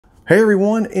Hey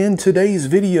everyone, in today's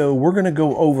video, we're going to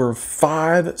go over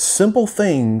 5 simple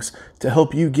things to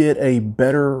help you get a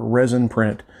better resin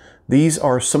print. These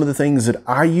are some of the things that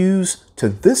I use to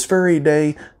this very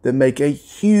day that make a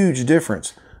huge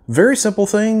difference. Very simple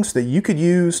things that you could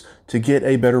use to get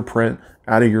a better print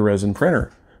out of your resin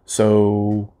printer.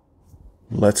 So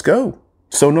let's go.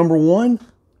 So number 1,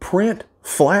 print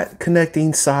flat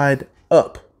connecting side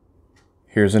up.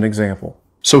 Here's an example.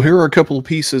 So here are a couple of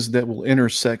pieces that will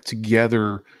intersect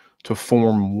together to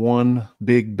form one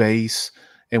big base.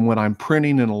 And when I'm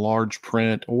printing in a large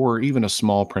print or even a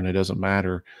small print, it doesn't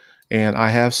matter. And I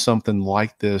have something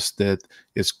like this that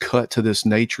is cut to this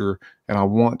nature and I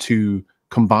want to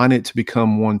combine it to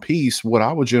become one piece, what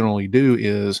I would generally do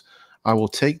is I will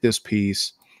take this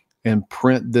piece and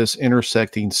print this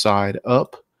intersecting side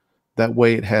up. That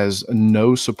way it has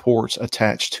no supports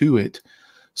attached to it.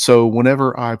 So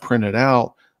whenever I print it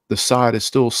out, the side is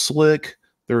still slick.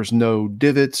 There's no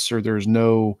divots or there's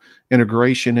no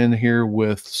integration in here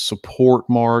with support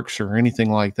marks or anything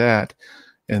like that.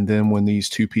 And then when these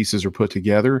two pieces are put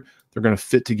together, they're going to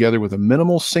fit together with a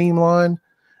minimal seam line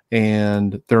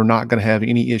and they're not going to have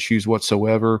any issues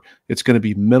whatsoever. It's going to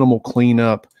be minimal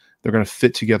cleanup. They're going to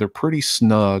fit together pretty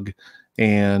snug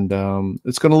and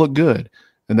it's going to look good.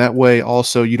 And that way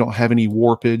also you don't have any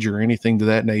warpage or anything to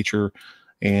that nature.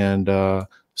 And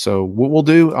so what we'll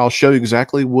do, I'll show you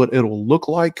exactly what it'll look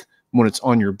like when it's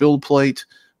on your build plate.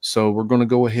 So we're going to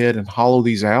go ahead and hollow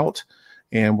these out.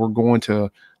 And we're going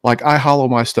to, like I hollow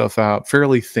my stuff out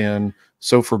fairly thin.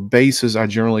 So for bases, I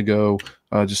generally go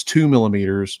just 2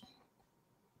 millimeters.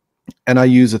 And I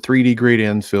use a 3D grade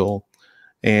infill.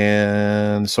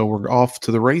 And so we're off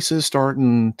to the races,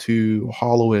 starting to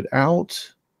hollow it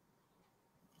out.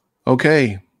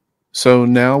 Okay, so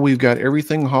now we've got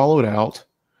everything hollowed out.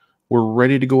 We're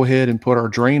ready to go ahead and put our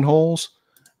drain holes.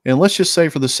 And let's just say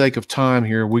for the sake of time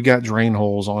here, we got drain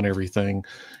holes on everything.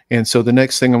 And so the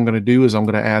next thing I'm going to do is I'm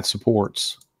going to add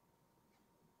supports.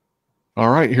 All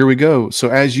right, here we go. So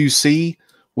as you see,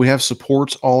 we have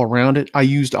supports all around it. I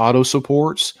used auto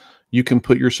supports. You can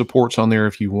put your supports on there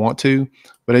if you want to.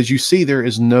 But as you see, there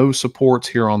is no supports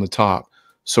here on the top.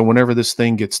 So whenever this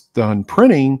thing gets done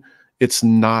printing, it's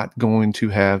not going to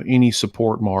have any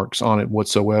support marks on it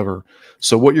whatsoever.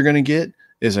 So what you're going to get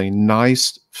is a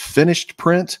nice finished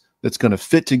print that's going to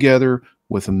fit together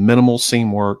with minimal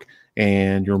seam work,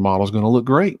 and your model is going to look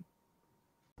great.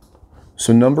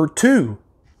 So number 2,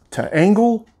 to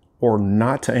angle or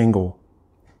not to angle?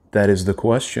 That is the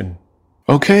question.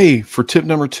 Okay, for tip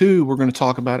number 2, we're going to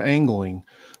talk about angling.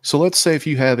 So let's say if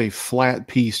you have a flat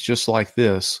piece just like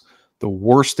this, the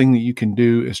worst thing that you can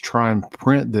do is try and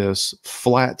print this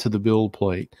flat to the build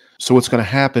plate. So what's going to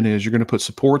happen is you're going to put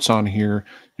supports on here.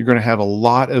 You're going to have a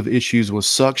lot of issues with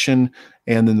suction,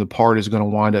 and then the part is going to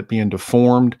wind up being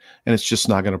deformed, and it's just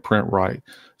not going to print right.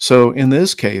 So in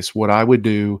this case, what I would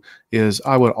do is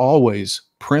I would always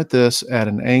print this at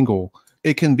an angle.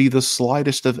 It can be the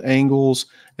slightest of angles,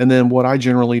 and then what I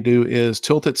generally do is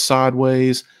tilt it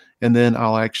sideways, and then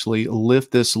I'll actually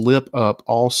lift this lip up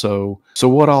also. So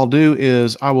what I'll do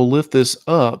is I will lift this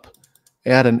up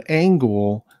at an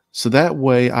angle so that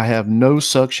way I have no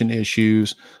suction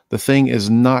issues. The thing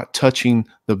is not touching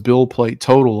the build plate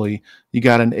totally. You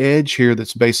got an edge here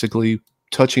that's basically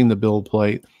touching the build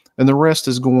plate, and the rest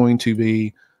is going to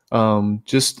be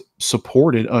just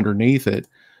supported underneath it,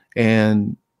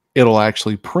 and it'll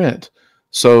actually print.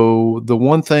 So the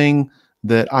one thing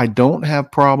that I don't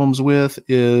have problems with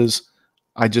is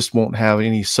I just won't have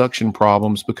any suction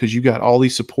problems because you got all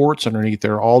these supports underneath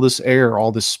there, all this air,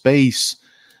 all this space,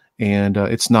 and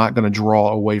it's not going to draw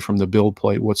away from the build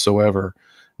plate whatsoever.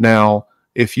 Now,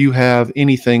 if you have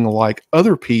anything like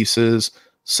other pieces,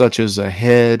 such as a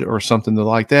head or something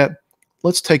like that,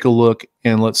 let's take a look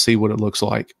and let's see what it looks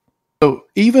like. So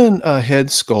even a head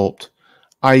sculpt,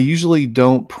 I usually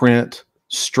don't print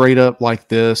straight up like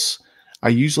this. I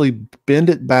usually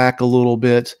bend it back a little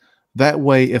bit. That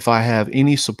way, if I have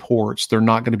any supports, they're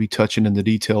not going to be touching in the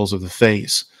details of the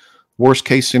face. Worst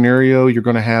case scenario, you're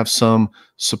going to have some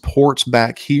supports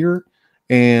back here.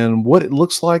 And what it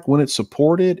looks like when it's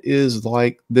supported is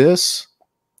like this.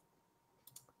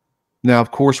 Now, of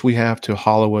course, we have to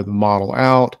hollow the model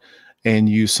out and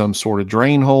use some sort of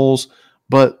drain holes.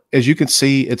 But as you can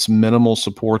see, it's minimal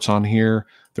supports on here.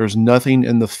 There's nothing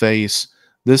in the face.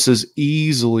 This is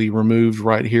easily removed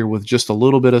right here with just a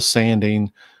little bit of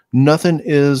sanding. Nothing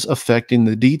is affecting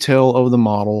the detail of the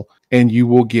model, and you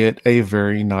will get a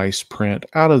very nice print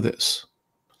out of this.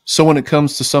 So when it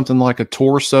comes to something like a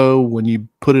torso, when you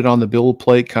put it on the build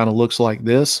plate, kind of looks like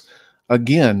this.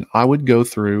 Again, I would go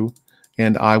through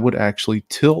and I would actually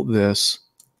tilt this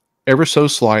ever so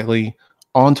slightly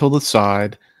onto the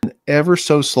side and ever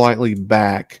so slightly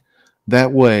back.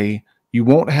 That way you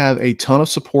won't have a ton of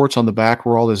supports on the back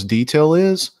where all this detail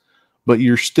is, but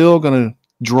you're still going to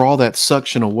draw that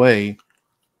suction away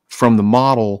from the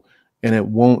model and it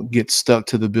won't get stuck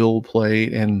to the build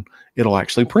plate and it'll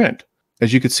actually print.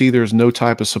 As you can see, there's no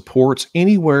type of supports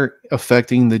anywhere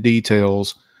affecting the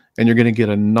details, and you're going to get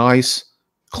a nice,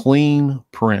 clean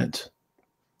print.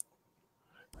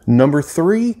 Number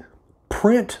 3,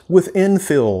 print with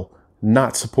infill,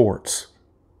 not supports.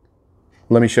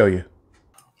 Let me show you.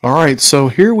 All right, so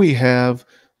here we have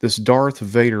this Darth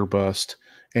Vader bust,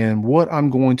 and what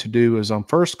I'm going to do is I'm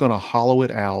first going to hollow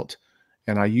it out,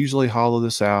 and I usually hollow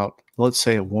this out, let's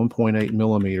say at 1.8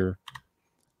 millimeter,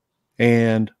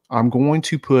 and I'm going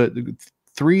to put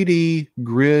 3D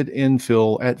grid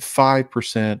infill at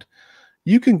 5%.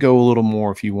 You can go a little more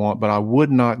if you want, but I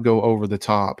would not go over the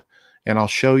top. And I'll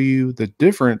show you the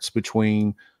difference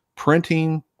between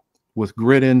printing with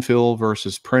grid infill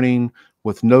versus printing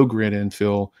with no grid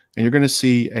infill. And you're going to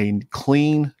see a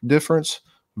clean difference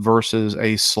versus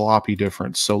a sloppy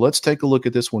difference. So let's take a look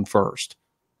at this one first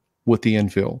with the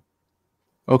infill.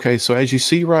 Okay, so as you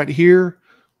see right here,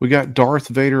 we got Darth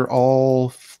Vader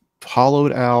all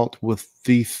hollowed out with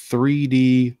the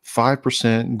 3D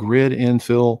 5% grid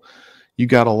infill. You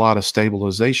got a lot of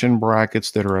stabilization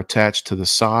brackets that are attached to the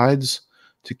sides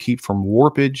to keep from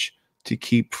warpage, to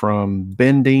keep from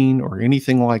bending or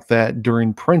anything like that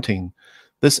during printing.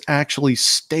 This actually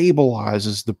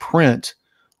stabilizes the print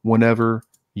whenever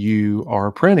you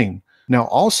are printing. Now,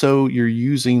 also, you're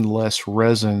using less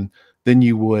resin than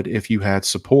you would if you had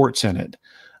supports in it.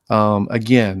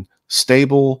 Again,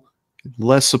 stable,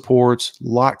 less supports, a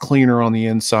lot cleaner on the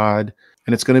inside,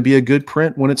 and it's going to be a good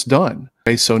print when it's done.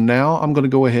 Okay, so now I'm going to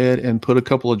go ahead and put a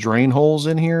couple of drain holes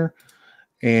in here,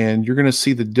 and you're going to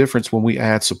see the difference when we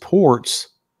add supports,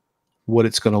 what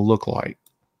it's going to look like.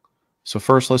 So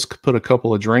first, let's put a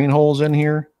couple of drain holes in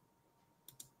here,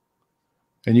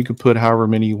 and you can put however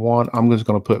many you want. I'm just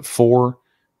going to put 4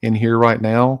 in here right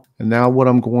now. And now what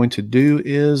I'm going to do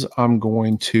is I'm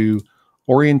going to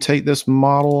orientate this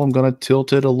model. I'm going to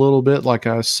tilt it a little bit like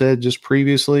I said just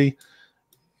previously,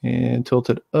 and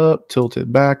tilt it up, tilt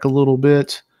it back a little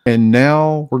bit. And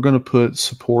now we're going to put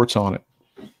supports on it.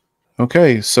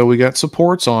 Okay, so we got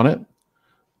supports on it.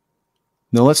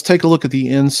 Now let's take a look at the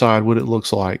inside, what it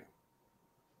looks like.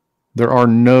 There are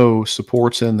no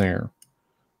supports in there.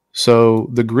 So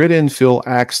the grid infill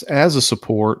acts as a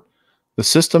support. The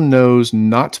system knows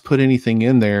not to put anything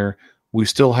in there. We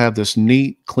still have this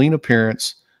neat, clean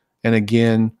appearance. And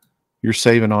again, you're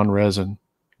saving on resin.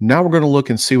 Now we're going to look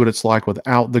and see what it's like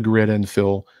without the grid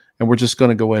infill. And we're just going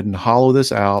to go ahead and hollow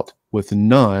this out with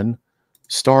none.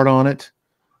 Start on it.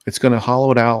 It's going to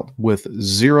hollow it out with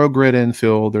 0 grid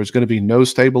infill. There's going to be no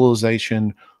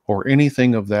stabilization or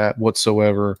anything of that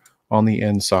whatsoever on the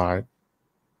inside.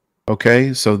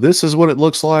 Okay, so this is what it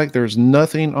looks like. There's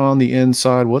nothing on the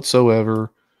inside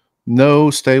whatsoever.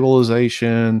 No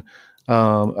stabilization.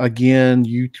 Again,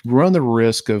 you run the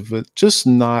risk of it just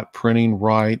not printing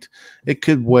right. It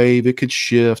could wave, it could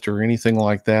shift or anything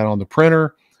like that on the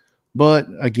printer. But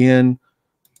again,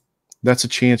 that's a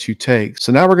chance you take.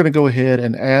 So now we're going to go ahead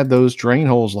and add those drain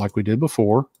holes like we did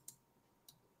before.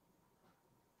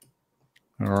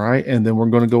 All right, and then we're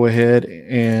going to go ahead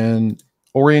and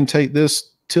orientate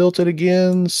this, tilt it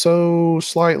again so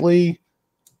slightly.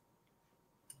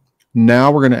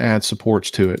 Now we're going to add supports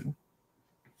to it.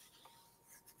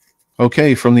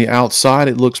 Okay, from the outside,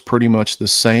 it looks pretty much the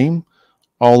same.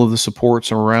 All of the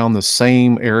supports are around the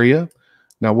same area.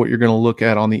 Now what you're going to look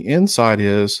at on the inside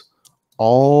is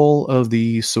all of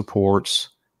these supports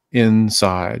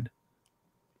inside.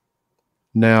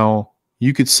 Now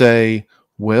you could say,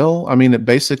 well, I mean, it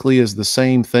basically is the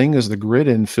same thing as the grid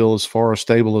infill as far as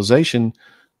stabilization,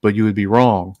 but you would be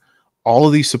wrong. All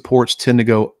of these supports tend to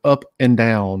go up and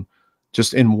down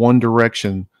just in one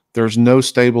direction. There's no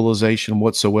stabilization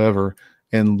whatsoever.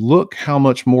 And look how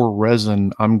much more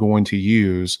resin I'm going to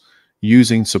use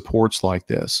using supports like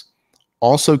this.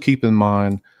 Also keep in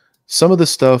mind, some of the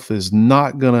stuff is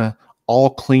not going to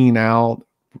all clean out,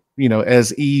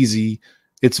 as easy.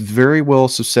 It's very well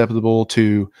susceptible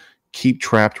to keep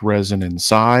trapped resin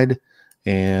inside,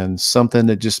 and something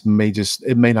that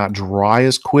it may not dry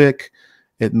as quick.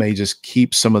 It may just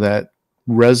keep some of that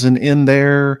resin in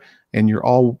there, and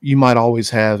you might always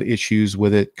have issues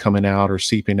with it coming out or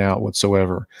seeping out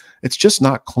whatsoever. It's just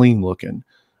not clean looking.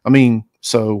 I mean,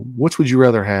 so which would you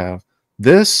rather have,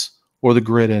 this or the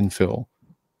grid infill?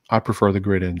 I prefer the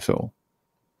grid infill.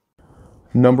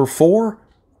 Number 4,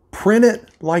 print it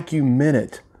like you meant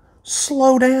it.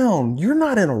 Slow down. You're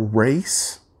not in a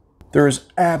race. There is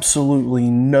absolutely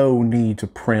no need to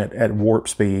print at warp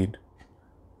speed.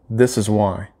 This is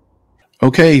why.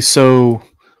 Okay, so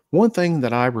one thing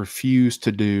that I refuse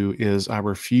to do is I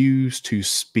refuse to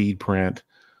speed print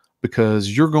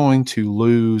because you're going to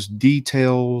lose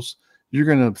details. You're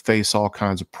going to face all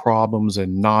kinds of problems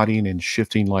and knotting and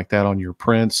shifting like that on your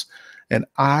prints. And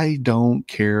I don't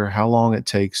care how long it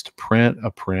takes to print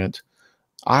a print.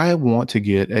 I want to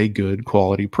get a good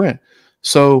quality print.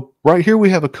 So right here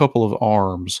we have a couple of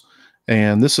arms,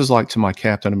 and this is like to my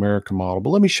Captain America model.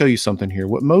 But let me show you something here.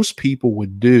 What most people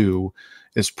would do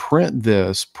is print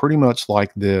this pretty much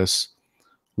like this,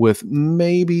 with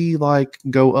maybe like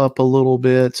go up a little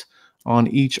bit on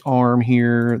each arm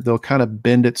here. They'll kind of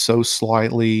bend it so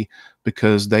slightly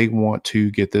because they want to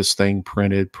get this thing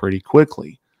printed pretty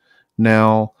quickly.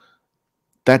 Now,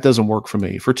 that doesn't work for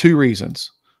me for two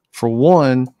reasons. For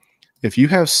one, if you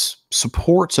have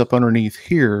supports up underneath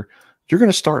here, you're going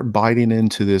to start biting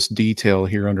into this detail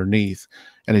here underneath.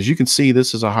 And as you can see,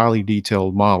 this is a highly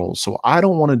detailed model. So I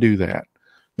don't want to do that.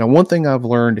 Now, one thing I've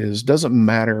learned is it doesn't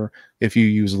matter if you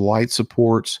use light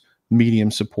supports,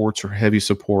 medium supports, or heavy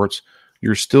supports,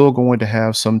 you're still going to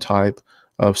have some type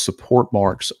of support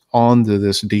marks onto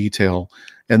this detail.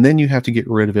 And then you have to get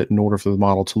rid of it in order for the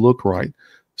model to look right.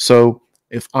 So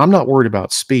if I'm not worried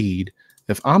about speed,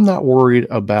 if I'm not worried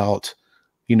about,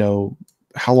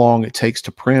 how long it takes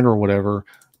to print or whatever,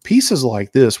 pieces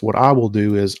like this, what I will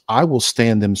do is I will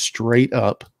stand them straight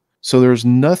up. So there's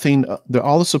nothing,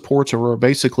 all the supports are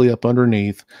basically up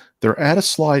underneath. They're at a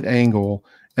slight angle,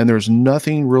 and there's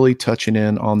nothing really touching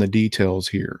in on the details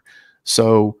here.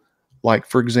 So, like,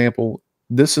 for example,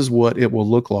 this is what it will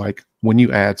look like when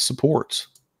you add supports.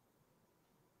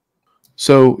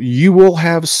 So you will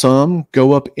have some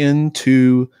go up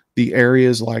into the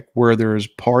areas like where there's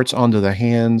parts onto the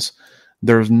hands.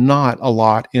 There's not a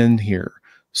lot in here.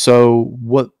 So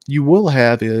what you will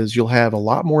have is you'll have a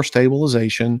lot more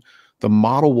stabilization. The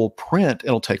model will print.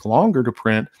 It'll take longer to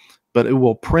print, but it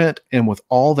will print and with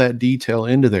all that detail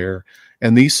into there.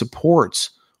 And these supports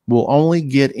will only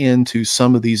get into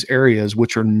some of these areas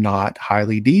which are not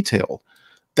highly detailed.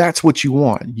 That's what you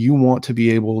want. You want to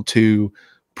be able to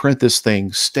print this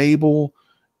thing stable,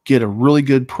 get a really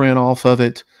good print off of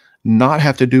it, not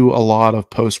have to do a lot of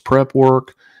post-prep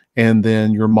work, and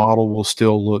then your model will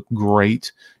still look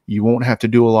great. You won't have to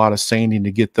do a lot of sanding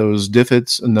to get those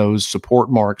divots and those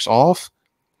support marks off.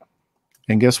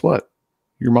 And guess what?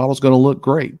 Your model's going to look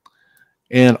great.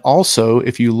 And also,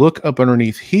 if you look up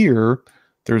underneath here,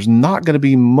 there's not going to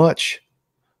be much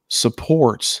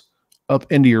supports up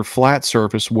into your flat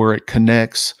surface where it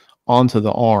connects onto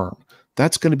the arm.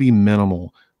 That's going to be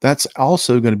minimal. That's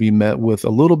also going to be met with a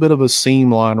little bit of a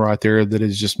seam line right there that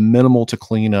is just minimal to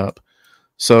clean up.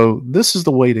 So this is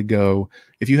the way to go.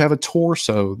 If you have a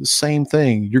torso, the same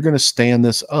thing. You're going to stand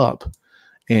this up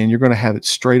and you're going to have it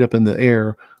straight up in the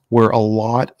air where a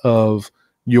lot of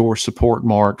your support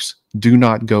marks do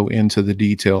not go into the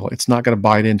detail. It's not going to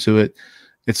bite into it.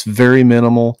 It's very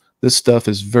minimal. This stuff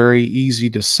is very easy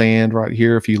to sand right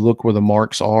here if you look where the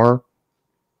marks are.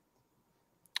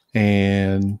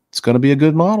 And it's going to be a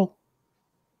good model.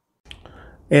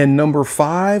 And number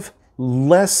 5,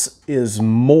 less is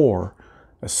more,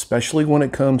 especially when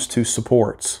it comes to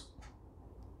supports.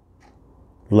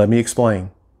 Let me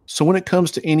explain. So when it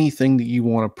comes to anything that you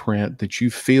want to print that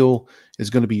you feel is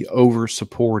going to be over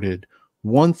supported,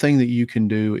 one thing that you can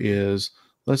do is,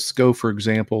 let's go, for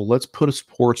example, let's put a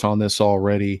supports on this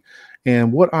already.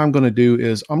 And what I'm going to do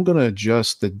is I'm going to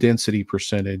adjust the density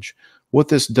percentage. What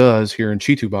this does here in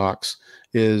Chitubox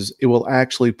is it will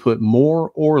actually put more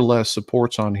or less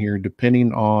supports on here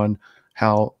depending on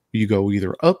how you go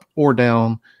either up or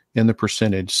down in the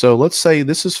percentage. So let's say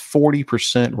this is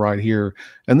 40% right here,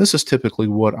 and this is typically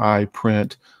what I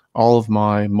print all of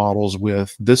my models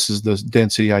with. This is the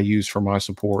density I use for my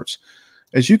supports.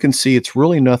 As you can see, it's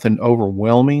really nothing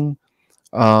overwhelming.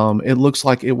 It looks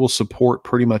like it will support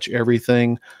pretty much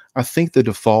everything. I think the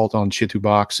default on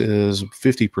Chitubox is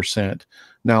 50%.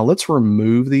 Now let's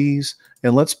remove these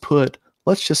and let's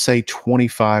just say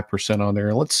 25% on there,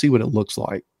 and let's see what it looks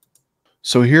like.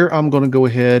 So here I'm going to go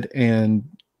ahead and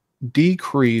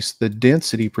decrease the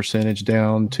density percentage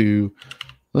down to,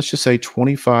 let's just say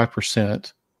 25%.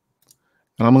 And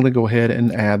I'm going to go ahead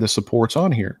and add the supports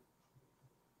on here.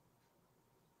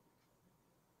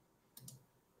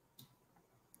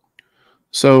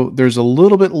 So there's a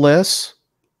little bit less.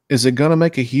 Is it going to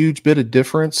make a huge bit of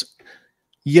difference?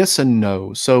 Yes and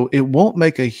no. So it won't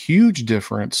make a huge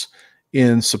difference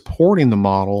in supporting the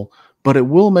model, but it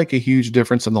will make a huge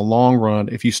difference in the long run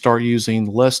if you start using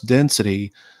less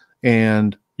density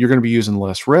and you're going to be using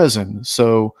less resin.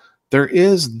 So there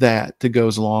is that that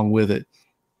goes along with it.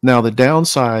 Now, the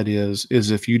downside is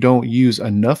if you don't use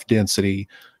enough density,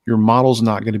 your model's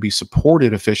not going to be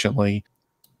supported efficiently,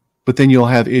 but then you'll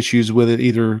have issues with it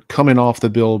either coming off the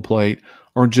build plate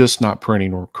or just not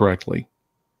printing correctly.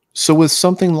 So with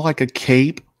something like a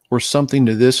cape or something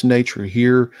to this nature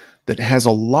here that has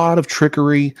a lot of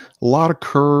trickery, a lot of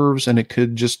curves, and it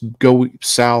could just go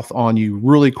south on you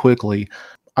really quickly,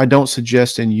 I don't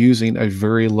suggest in using a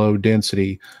very low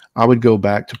density. I would go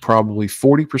back to probably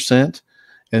 40%,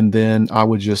 and then I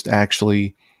would just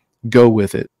actually go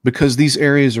with it, because these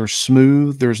areas are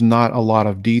smooth. There's not a lot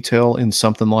of detail in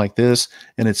something like this,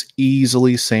 and it's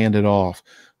easily sanded off.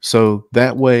 So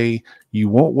that way you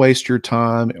won't waste your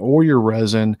time or your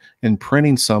resin in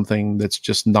printing something that's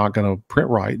just not going to print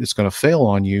right. It's going to fail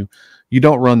on you. You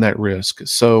don't run that risk.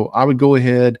 So I would go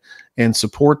ahead and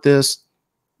support this.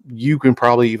 You can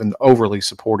probably even overly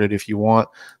support it if you want.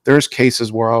 There's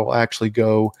cases where I'll actually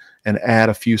go and add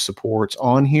a few supports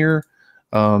on here,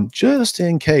 just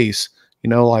in case,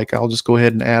 like I'll just go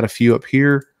ahead and add a few up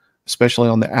here, especially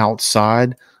on the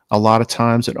outside. A lot of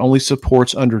times it only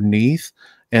supports underneath.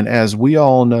 And as we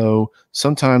all know,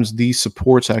 sometimes these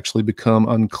supports actually become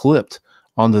unclipped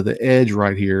onto the edge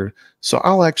right here. So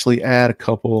I'll actually add a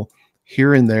couple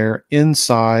here and there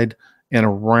inside and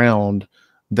around.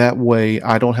 That way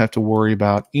I don't have to worry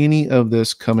about any of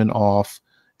this coming off,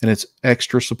 and it's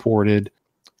extra supported.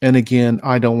 And again,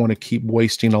 I don't want to keep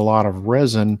wasting a lot of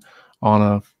resin on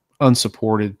a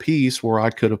unsupported piece where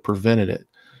I could have prevented it.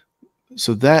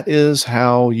 So that is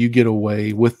how you get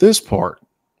away with this part.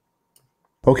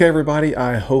 Okay, everybody,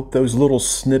 I hope those little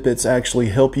snippets actually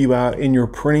help you out in your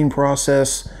printing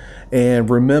process. And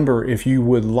remember, if you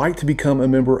would like to become a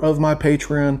member of my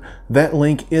Patreon, that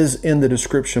link is in the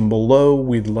description below.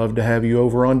 We'd love to have you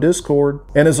over on Discord.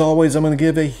 And as always, I'm going to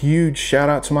give a huge shout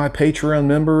out to my Patreon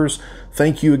members.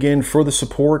 Thank you again for the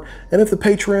support. And if the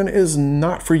Patreon is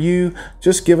not for you,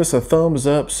 just give us a thumbs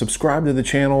up, subscribe to the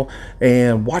channel,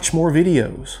 and watch more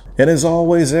videos. And as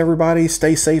always, everybody,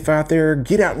 stay safe out there.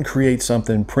 Get out and create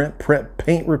something. Print, prep,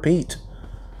 paint, repeat.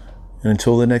 And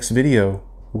until the next video,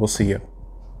 we'll see you.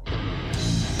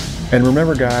 And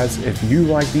remember, guys, if you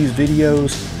like these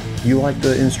videos, you like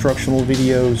the instructional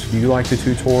videos, you like the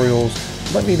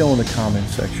tutorials, let me know in the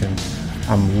comments section.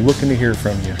 I'm looking to hear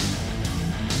from you.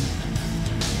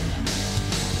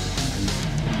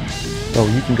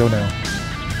 Oh, you can go now.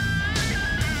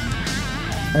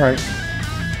 All right.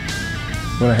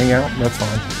 Want to hang out? That's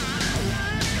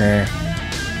fine.